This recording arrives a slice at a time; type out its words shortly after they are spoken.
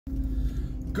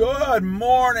Good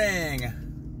morning,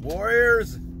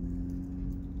 warriors.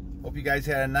 Hope you guys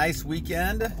had a nice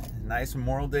weekend, nice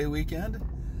Memorial Day weekend.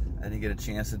 I didn't get a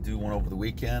chance to do one over the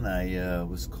weekend. I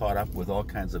was caught up with all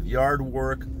kinds of yard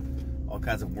work, all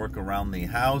kinds of work around the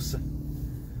house,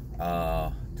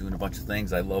 doing a bunch of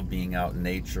things. I love being out in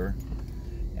nature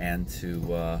and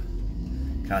to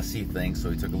kind of see things. So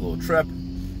we took a little trip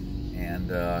and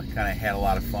kind of had a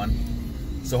lot of fun.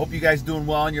 So hope you guys doing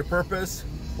well on your purpose.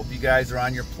 Hope you guys are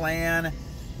on your plan.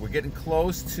 We're getting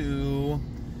close to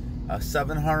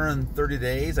 730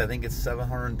 days. I think it's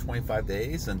 725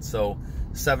 days. And so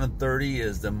 730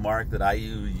 is the mark that I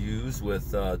use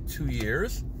with 2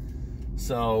 years.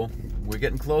 So we're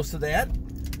getting close to that.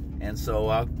 And so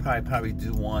I'll probably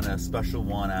do a special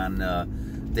one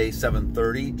on day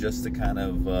 730, just to kind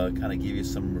of give you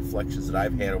some reflections that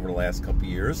I've had over the last couple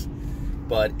years.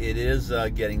 But it is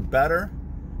getting better.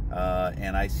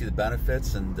 And I see the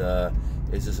benefits, and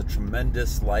it's just a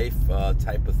tremendous life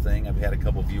type of thing. I've had a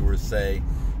couple viewers say,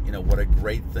 you know, what a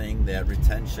great thing that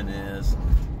retention is,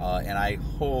 and I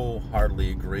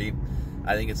wholeheartedly agree.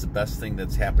 I think it's the best thing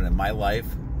that's happened in my life,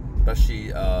 especially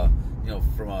you know,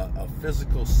 from a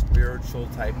physical, spiritual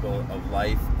type of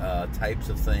life, types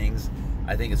of things.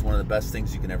 I think it's one of the best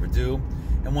things you can ever do.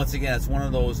 And once again, it's one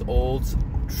of those old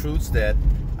truths that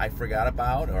I forgot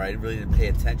about, or I really didn't pay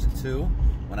attention to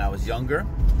when I was younger.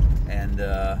 And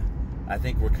I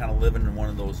think we're kind of living in one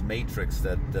of those matrix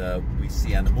that we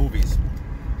see on the movies,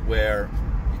 where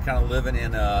you're kind of living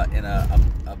in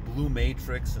a blue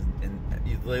matrix, and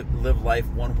you live life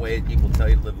one way. People tell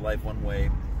you to live life one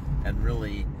way, and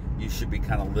really you should be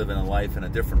kind of living a life in a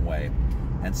different way.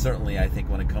 And certainly I think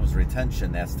when it comes to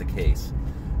retention, that's the case.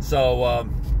 So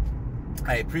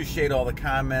I appreciate all the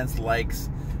comments, likes,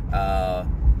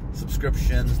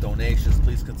 subscriptions, donations.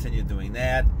 Please continue doing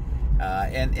that.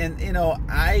 And you know,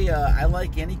 I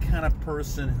like any kind of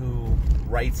person who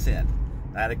writes in.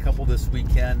 I had a couple this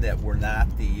weekend that were not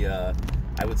the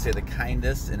I would say the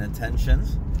kindest in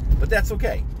intentions, but that's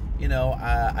okay. You know,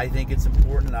 I think it's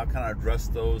important, and I'll kind of address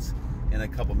those in a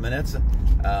couple minutes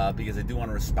because I do want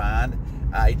to respond.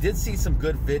 I did see some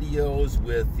good videos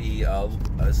with the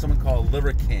someone called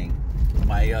Liver King.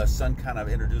 My son kind of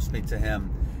introduced me to him,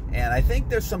 and I think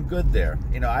there's some good there.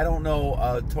 You know, I don't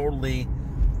know totally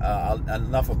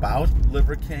enough about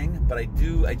Liver King, but I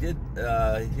did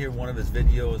hear one of his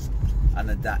videos on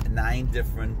the 9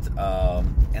 different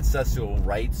ancestral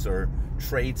rights or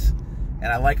traits,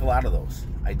 and I like a lot of those.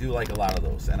 I do like a lot of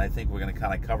those, and I think we're going to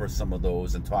kind of cover some of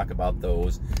those and talk about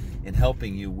those in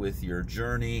helping you with your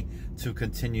journey to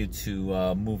continue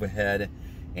to move ahead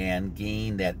and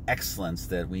gain that excellence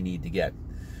that we need to get.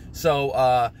 So,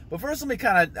 but first, let me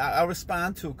I'll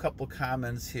respond to a couple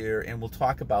comments here, and we'll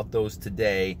talk about those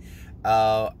today.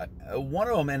 One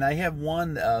of them, and I have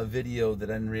one video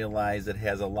that I didn't realize that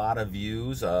has a lot of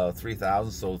views,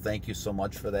 3,000, so thank you so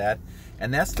much for that.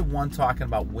 And that's the one talking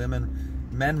about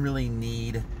men really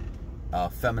need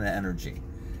feminine energy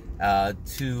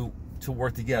to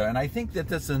work together. And I think that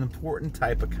that's an important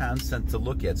type of concept to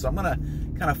look at. So I'm going to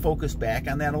kind of focus back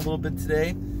on that a little bit today.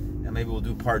 And maybe we'll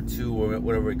do part 2 or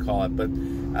whatever we call it. But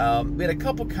we had a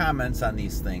couple comments on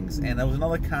these things. And there was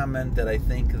another comment that I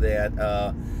think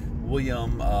that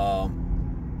William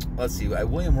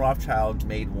Rothschild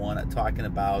made one talking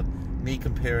about me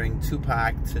comparing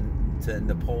Tupac to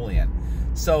Napoleon.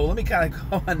 So let me kind of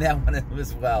go on that one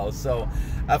as well. So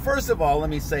first of all, let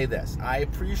me say this. I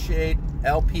appreciate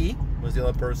LP, was the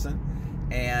other person,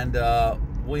 and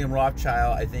William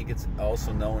Rothschild, I think it's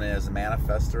also known as a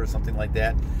manifester or something like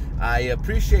that. I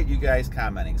appreciate you guys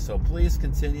commenting, so please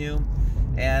continue.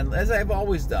 And as I've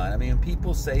always done, I mean,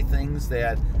 people say things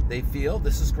that they feel,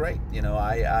 this is great. You know,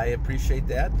 I appreciate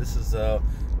that. This is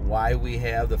why we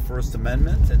have the First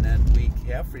Amendment, and then we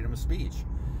have freedom of speech.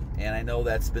 And I know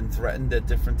that's been threatened at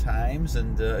different times,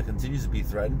 and continues to be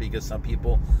threatened because some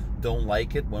people don't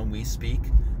like it when we speak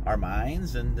our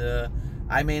minds. And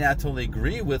I may not totally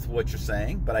agree with what you're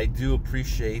saying, but I do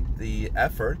appreciate the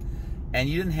effort. And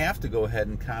you didn't have to go ahead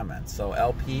and comment. So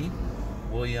LP,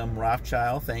 William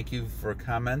Rothschild, thank you for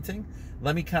commenting.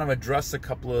 Let me kind of address a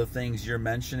couple of things you're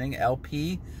mentioning.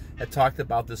 LP had talked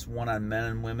about this one on men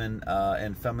and women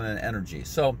and feminine energy.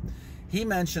 So he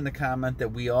mentioned the comment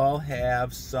that we all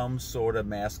have some sort of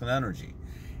masculine energy.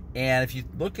 And if you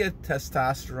look at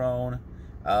testosterone,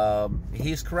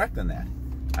 he's correct in that.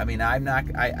 I mean, I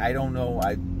don't know,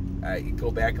 I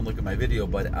go back and look at my video,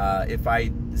 but if I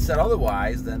said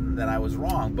otherwise, then I was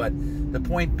wrong. But the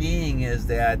point being is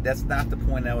that that's not the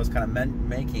point I was kind of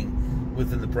making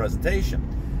within the presentation.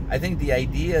 I think the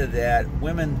idea that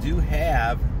women do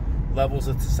have levels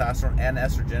of testosterone and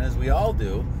estrogen, as we all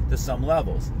do, to some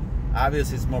levels.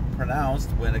 Obviously, it's more pronounced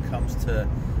when it comes to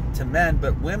men,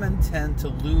 but women tend to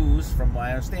lose, from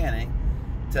my understanding,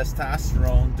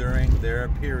 testosterone during their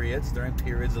periods, during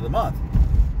periods of the month.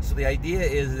 So the idea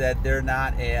is that they're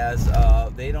not as,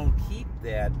 they don't keep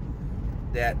that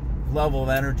level of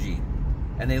energy,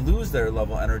 and they lose their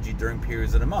level of energy during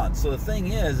periods of the month. So the thing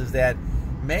is that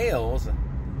males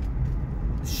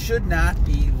should not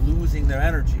be losing their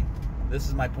energy. This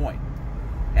is my point.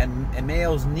 And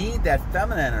males need that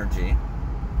feminine energy,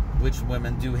 which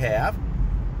women do have,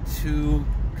 to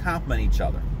complement each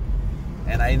other.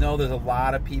 And I know there's a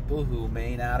lot of people who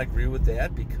may not agree with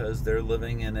that because they're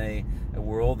living in a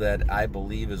world that I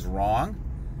believe is wrong.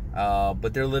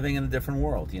 But they're living in a different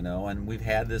world, you know, and we've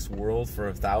had this world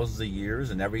for thousands of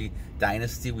years. In every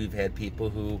dynasty, we've had people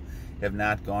who have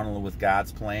not gone with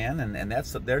God's plan, and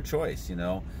that's their choice, you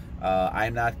know.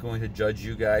 I'm not going to judge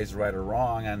you guys right or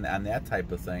wrong on that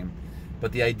type of thing.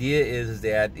 But the idea is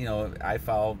that, you know,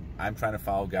 I'm trying to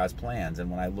follow God's plans. And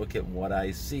when I look at what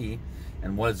I see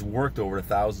and what has worked over the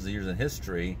thousands of years in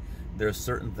history, there's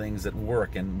certain things that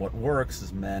work. And what works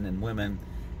is men and women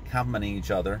complementing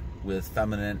each other with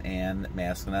feminine and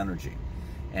masculine energy.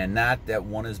 And not that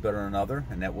one is better than another.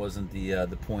 And that wasn't the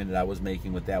point that I was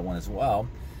making with that one as well.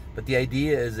 But the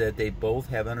idea is that they both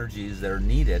have energies that are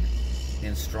needed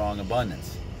in strong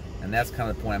abundance. And that's kind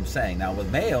of the point I'm saying. Now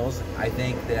with males, I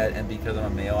think that, and because I'm a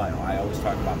male, I always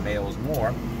talk about males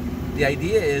more, the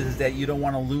idea is that you don't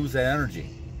want to lose that energy.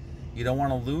 You don't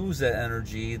want to lose that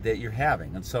energy that you're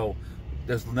having. And so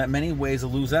there's many ways to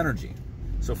lose energy.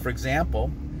 So for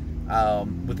example,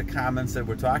 with the comments that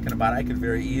we're talking about, I could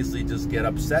very easily just get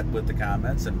upset with the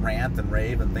comments and rant and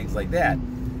rave and things like that.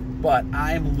 But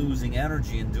I'm losing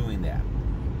energy in doing that.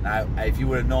 Now, if you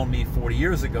would have known me 40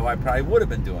 years ago, I probably would have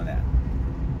been doing that.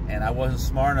 And I wasn't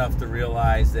smart enough to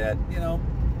realize that, you know,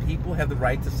 people have the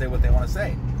right to say what they want to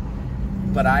say.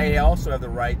 But I also have the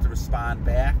right to respond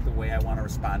back the way I want to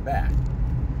respond back.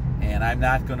 And I'm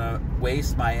not going to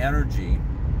waste my energy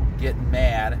getting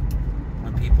mad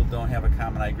when people don't have a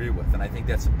comment I agree with. And I think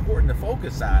that's important to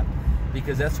focus on,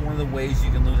 because that's one of the ways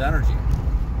you can lose energy.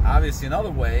 Obviously,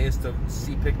 another way is to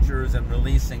see pictures and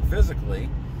releasing physically,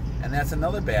 and that's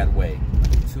another bad way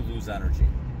to lose energy.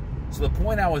 So the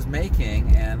point I was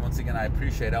making, and once again I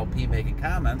appreciate LP making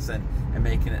comments and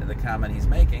making it the comment he's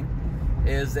making,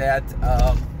 is that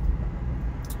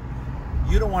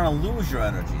you don't want to lose your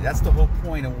energy. That's the whole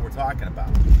point of what we're talking about.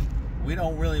 We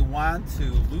don't really want to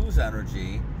lose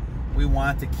energy. We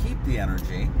want to keep the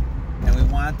energy, and we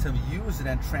want to use it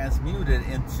and transmute it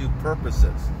into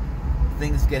purposes,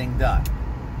 things getting done.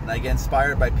 And I get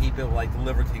inspired by people like the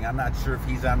Liver King. I'm not sure if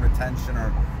he's on retention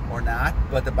or not,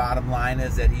 but the bottom line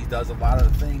is that he does a lot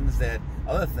of the things that,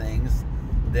 other things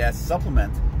that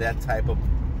supplement that type of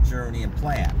journey and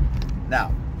plan.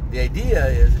 Now, the idea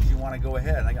is if you want to go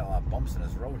ahead, and I got a lot of bumps in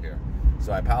this road here,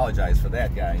 so I apologize for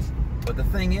that, guys. But the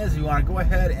thing is, you want to go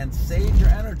ahead and save your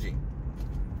energy.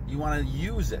 You want to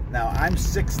use it. Now, I'm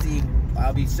 60,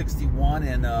 I'll be 61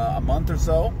 in a month or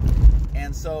so,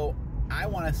 and so I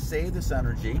want to save this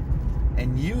energy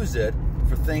and use it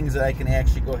for things that I can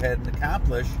actually go ahead and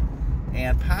accomplish,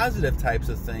 and positive types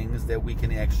of things that we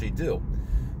can actually do.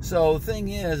 So the thing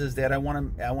is that I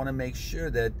want to make sure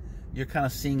that you're kind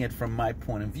of seeing it from my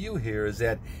point of view here, is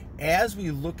that as we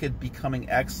look at becoming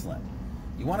excellent,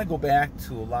 you want to go back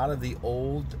to a lot of the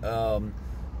old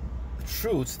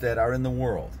truths that are in the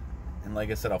world. And like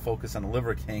I said, I'll focus on the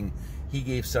Liver King. He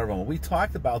gave several. We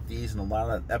talked about these in a lot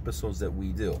of episodes that we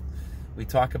do. We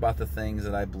talk about the things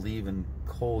that I believe in: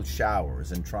 cold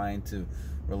showers and trying to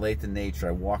relate to nature.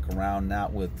 I walk around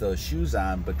not with shoes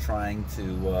on, but trying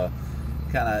to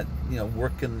kind of, you know,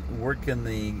 work in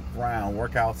the ground,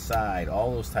 work outside,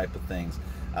 all those type of things.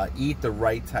 Eat the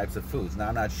right types of foods. Now,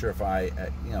 I'm not sure if I,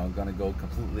 you know, I'm going to go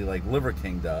completely like Liver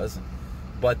King does,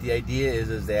 but the idea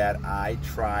is that I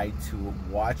try to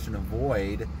watch and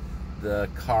avoid the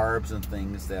carbs and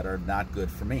things that are not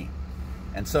good for me.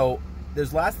 And so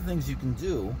there's lots of things you can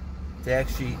do to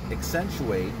actually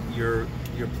accentuate your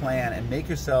plan and make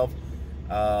yourself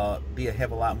have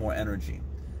a lot more energy.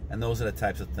 And those are the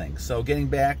types of things. So getting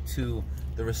back to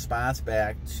the response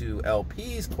back to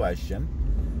LP's question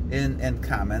and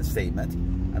comment statement,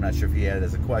 I'm not sure if he had it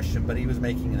as a question, but he was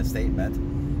making a statement.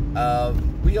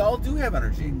 We all do have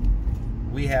energy.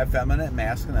 We have feminine and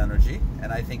masculine energy,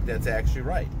 and I think that's actually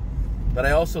right. But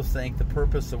I also think the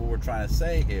purpose of what we're trying to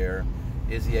say here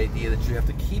is the idea that you have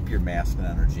to keep your masculine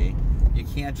energy. You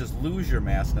can't just lose your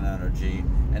masculine energy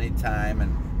anytime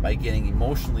and by getting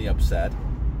emotionally upset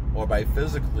or by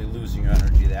physically losing your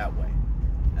energy that way.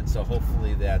 And so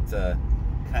hopefully that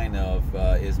kind of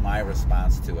is my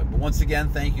response to it. But once again,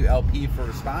 thank you, LP, for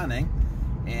responding.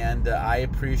 And I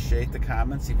appreciate the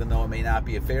comments, even though it may not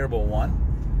be a favorable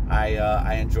one.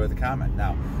 I enjoy the comment.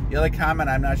 Now, the other comment,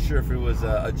 I'm not sure if it was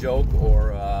a joke or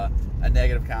a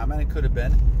negative comment. It could have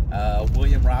been.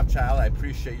 William Rothschild, I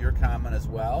appreciate your comment as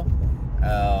well.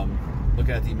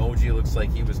 Looking at the emoji, it looks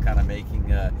like he was kind of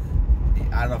making, I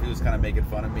don't know if he was kind of making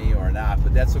fun of me or not,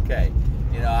 but that's okay.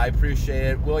 You know, I appreciate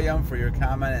it, William, for your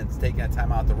comment and taking the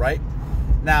time out to write.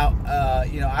 Now,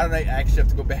 you know, I actually have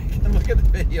to go back and look at the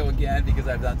video again because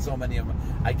I've done so many of them.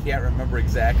 I can't remember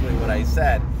exactly what I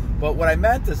said. But what I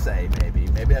meant to say, maybe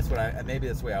that's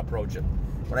the way I approach it.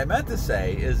 What I meant to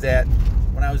say is that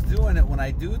when I was doing it, when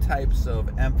I do types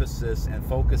of emphasis and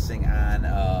focusing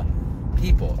on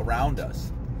people around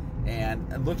us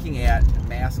and looking at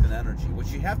masculine energy,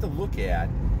 what you have to look at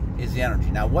is the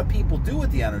energy. Now, what people do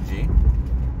with the energy,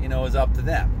 you know, is up to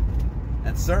them.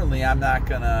 And certainly, I'm not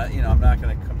gonna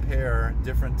compare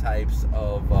different types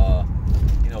of,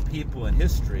 you know, people in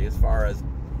history as far as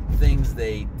things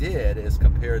they did as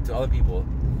compared to other people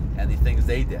and the things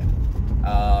they did.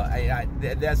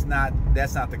 That's not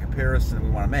the comparison we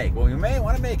want to make. What we may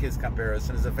want to make is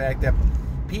comparison is the fact that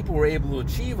people were able to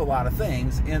achieve a lot of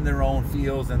things in their own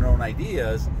fields and their own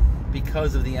ideas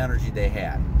because of the energy they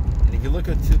had. And if you look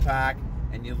at Tupac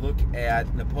and you look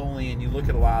at Napoleon, you look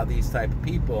at a lot of these type of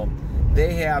people,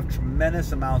 they have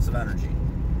tremendous amounts of energy.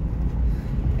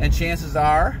 And chances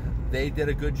are they did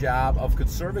a good job of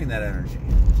conserving that energy.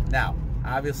 Now,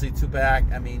 obviously, Tupac,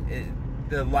 I mean,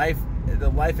 the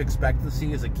life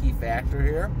expectancy is a key factor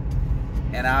here.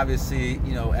 And obviously,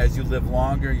 you know, as you live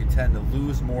longer, you tend to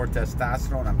lose more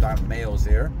testosterone. I'm talking males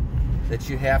here. That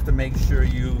you have to make sure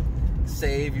you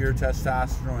save your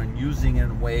testosterone and using it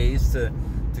in ways to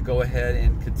go ahead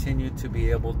and continue to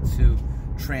be able to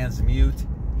transmute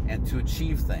and to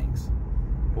achieve things.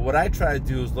 But what I try to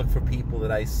do is look for people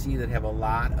that I see that have a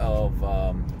lot of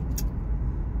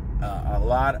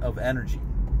energy,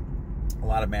 a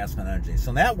lot of masculine energy. So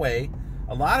in that way,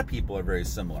 a lot of people are very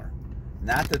similar.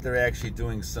 Not that they're actually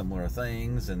doing similar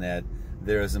things and that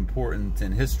they're as important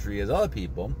in history as other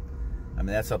people. I mean,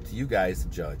 that's up to you guys to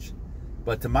judge.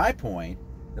 But to my point,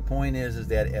 the point is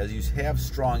that as you have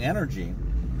strong energy,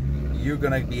 you're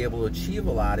going to be able to achieve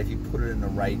a lot if you put it in the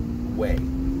right way.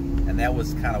 And that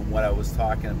was kind of what I was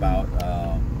talking about,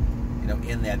 you know,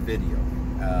 in that video.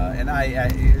 And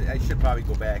I should probably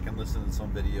go back and listen to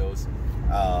some videos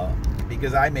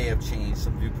because I may have changed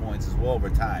some viewpoints as well over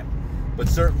time. But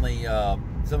certainly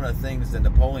some of the things that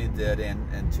Napoleon did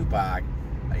and Tupac,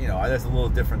 you know, that's a little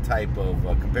different type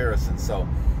of comparison. So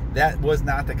that was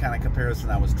not the kind of comparison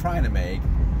I was trying to make.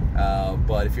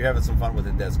 But if you're having some fun with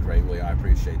it, that's great, William. I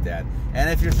appreciate that. And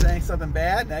if you're saying something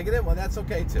bad, negative, well, that's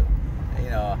okay too. You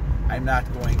know, I'm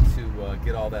not going to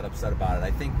get all that upset about it.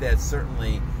 I think that's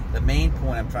certainly the main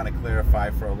point I'm trying to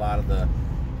clarify for a lot of the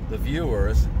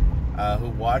viewers who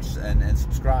watch and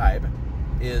subscribe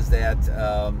is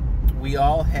that we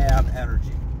all have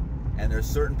energy. And there's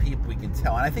certain people we can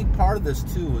tell. And I think part of this,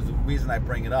 too, is the reason I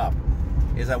bring it up,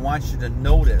 is I want you to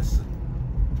notice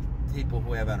people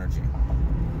who have energy.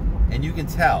 And you can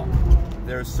tell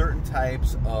there are certain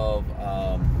types of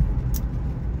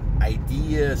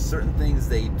ideas, certain things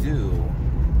they do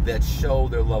that show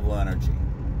their level of energy.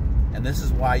 And this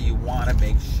is why you want to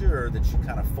make sure that you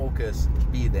kind of focus,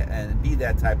 be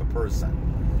that type of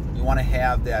person. You want to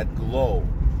have that glow,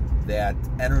 that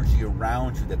energy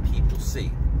around you that people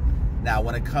see. Now,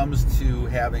 when it comes to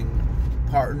having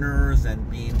partners and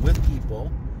being with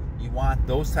people, you want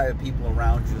those type of people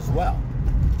around you as well.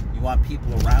 You want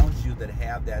people around you that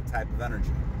have that type of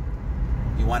energy.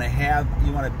 You want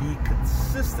to be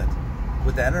consistent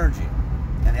with that energy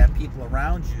and have people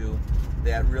around you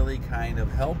that really kind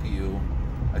of help you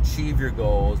achieve your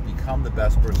goals, become the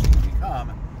best person you can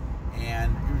become,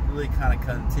 and really kind of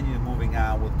continue moving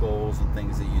on with goals and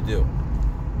things that you do.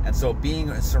 And so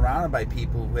being surrounded by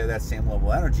people who have that same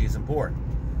level of energy is important.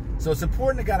 So it's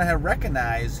important to kind of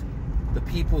recognize the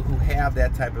people who have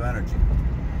that type of energy.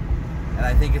 And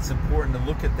I think it's important to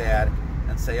look at that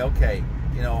and say, okay,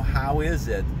 you know, how is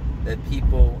it that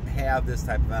people have this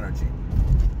type of energy?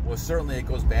 Well, certainly it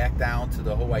goes back down to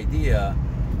the whole idea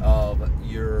of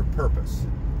your purpose.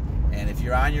 And if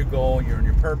you're on your goal, you're in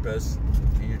your purpose,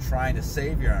 and you're trying to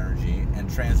save your energy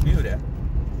and transmute it,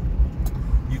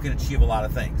 you can achieve a lot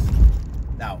of things.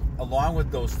 Now, along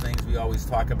with those things, we always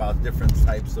talk about different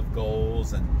types of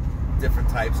goals and different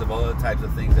types of other types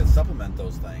of things that supplement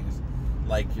those things,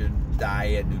 like your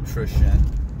diet, nutrition,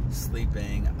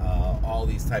 sleeping, all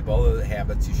these type of other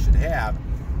habits you should have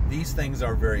these things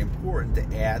are very important to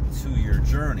add to your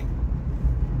journey.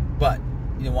 But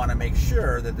you want to make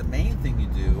sure that the main thing you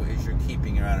do is you're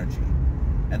keeping your energy.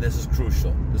 And this is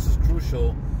crucial. This is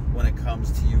crucial when it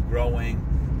comes to you growing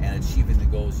and achieving the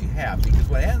goals you have. Because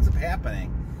what ends up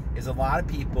happening is a lot of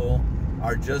people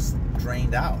are just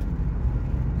drained out.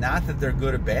 Not that they're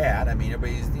good or bad. I mean,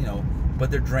 everybody's, but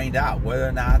they're drained out. Whether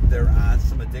or not they're on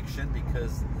some addiction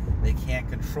because they can't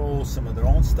control some of their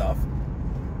own stuff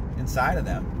inside of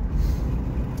them.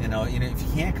 If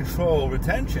you can't control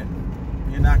retention,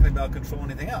 you're not going to be able to control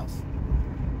anything else.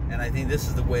 And I think this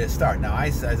is the way to start. Now,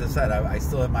 as I said, I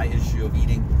still have my issue of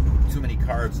eating too many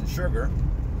carbs and sugar.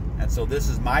 And so this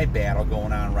is my battle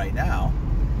going on right now.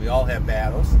 We all have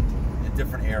battles in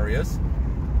different areas.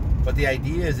 But the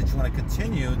idea is that you want to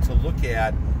continue to look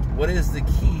at what is the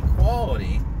key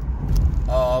quality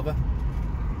of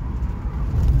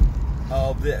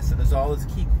this. And there's all this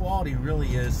key quality really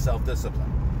is self-discipline.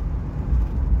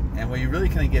 And what you really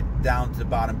kind of get down to the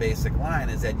bottom basic line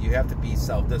is that you have to be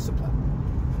self-disciplined.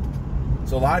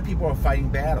 So a lot of people are fighting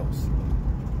battles,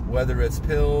 whether it's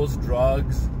pills,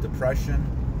 drugs, depression,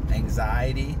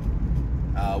 anxiety,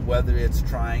 whether it's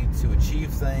trying to achieve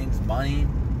things, money,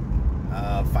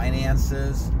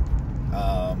 finances,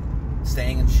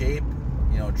 staying in shape,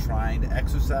 trying to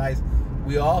exercise.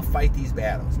 We all fight these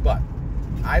battles, but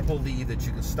I believe that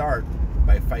you can start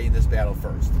by fighting this battle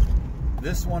first.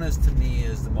 This one is, to me,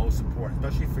 is the most important,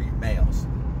 especially for you males.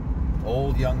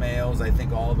 Old, young males, I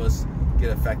think all of us get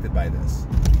affected by this.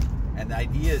 And the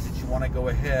idea is that you want to go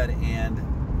ahead and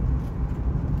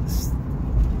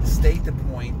state the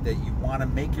point that you want to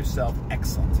make yourself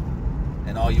excellent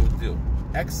in all you do.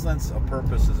 Excellence of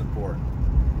purpose is important.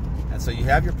 And so you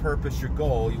have your purpose, your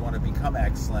goal, you want to become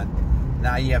excellent.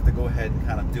 Now you have to go ahead and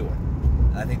kind of do it.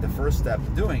 And I think the first step to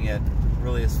doing it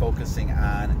really is focusing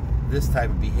on this type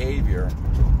of behavior,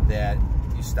 that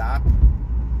you stop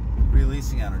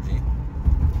releasing energy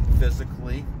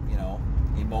physically,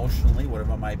 emotionally,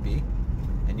 whatever it might be,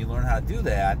 and you learn how to do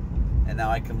that. And now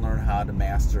I can learn how to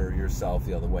master yourself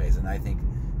the other ways. And I think,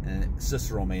 and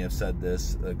Cicero may have said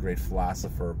this, a great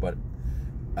philosopher, but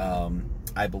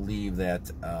I believe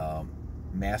that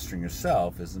mastering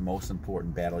yourself is the most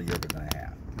important battle you're ever going to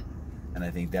have. And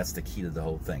I think that's the key to the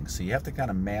whole thing. So you have to kind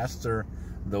of master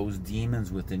those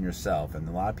demons within yourself. And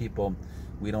a lot of people,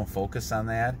 we don't focus on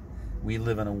that. We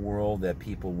live in a world that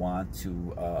people want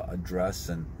to address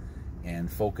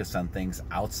and focus on things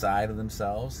outside of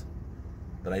themselves.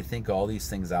 But I think all these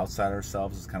things outside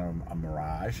ourselves is kind of a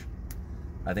mirage.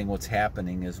 I think what's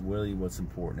happening is really what's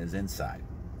important is inside.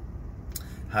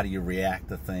 How do you react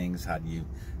to things? How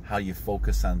do you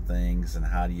focus on things? And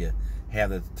how do you have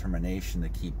the determination to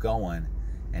keep going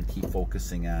and keep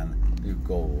focusing on your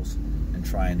goals and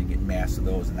trying to master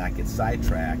those and not get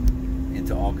sidetracked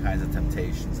into all kinds of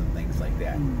temptations and things like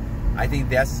that. I think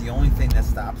that's the only thing that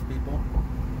stops people.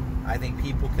 I think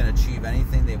people can achieve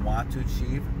anything they want to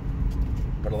achieve,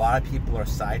 but a lot of people are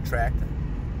sidetracked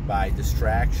by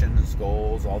distractions,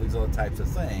 goals, all these other types of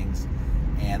things,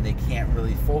 and they can't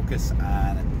really focus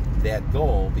on that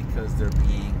goal because they're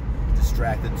being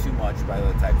distracted too much by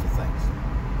other types of things.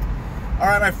 All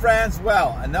right, my friends,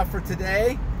 well, enough for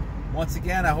today. Once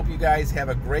again, I hope you guys have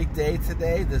a great day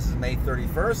today. This is May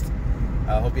 31st.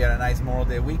 I hope you had a nice Memorial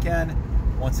Day weekend.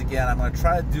 Once again, I'm going to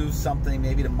try to do something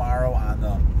maybe tomorrow on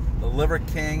the Liver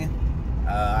King.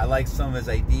 I like some of his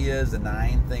ideas, the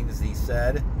 9 things he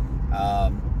said,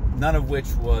 none of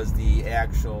which was the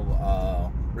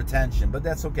actual retention, but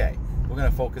that's okay. We're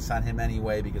going to focus on him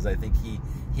anyway because I think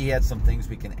he had some things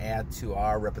we can add to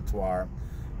our repertoire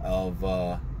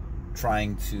of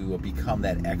trying to become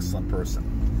that excellent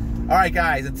person. All right,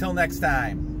 guys, until next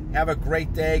time, have a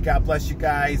great day. God bless you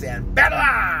guys, and battle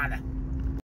on!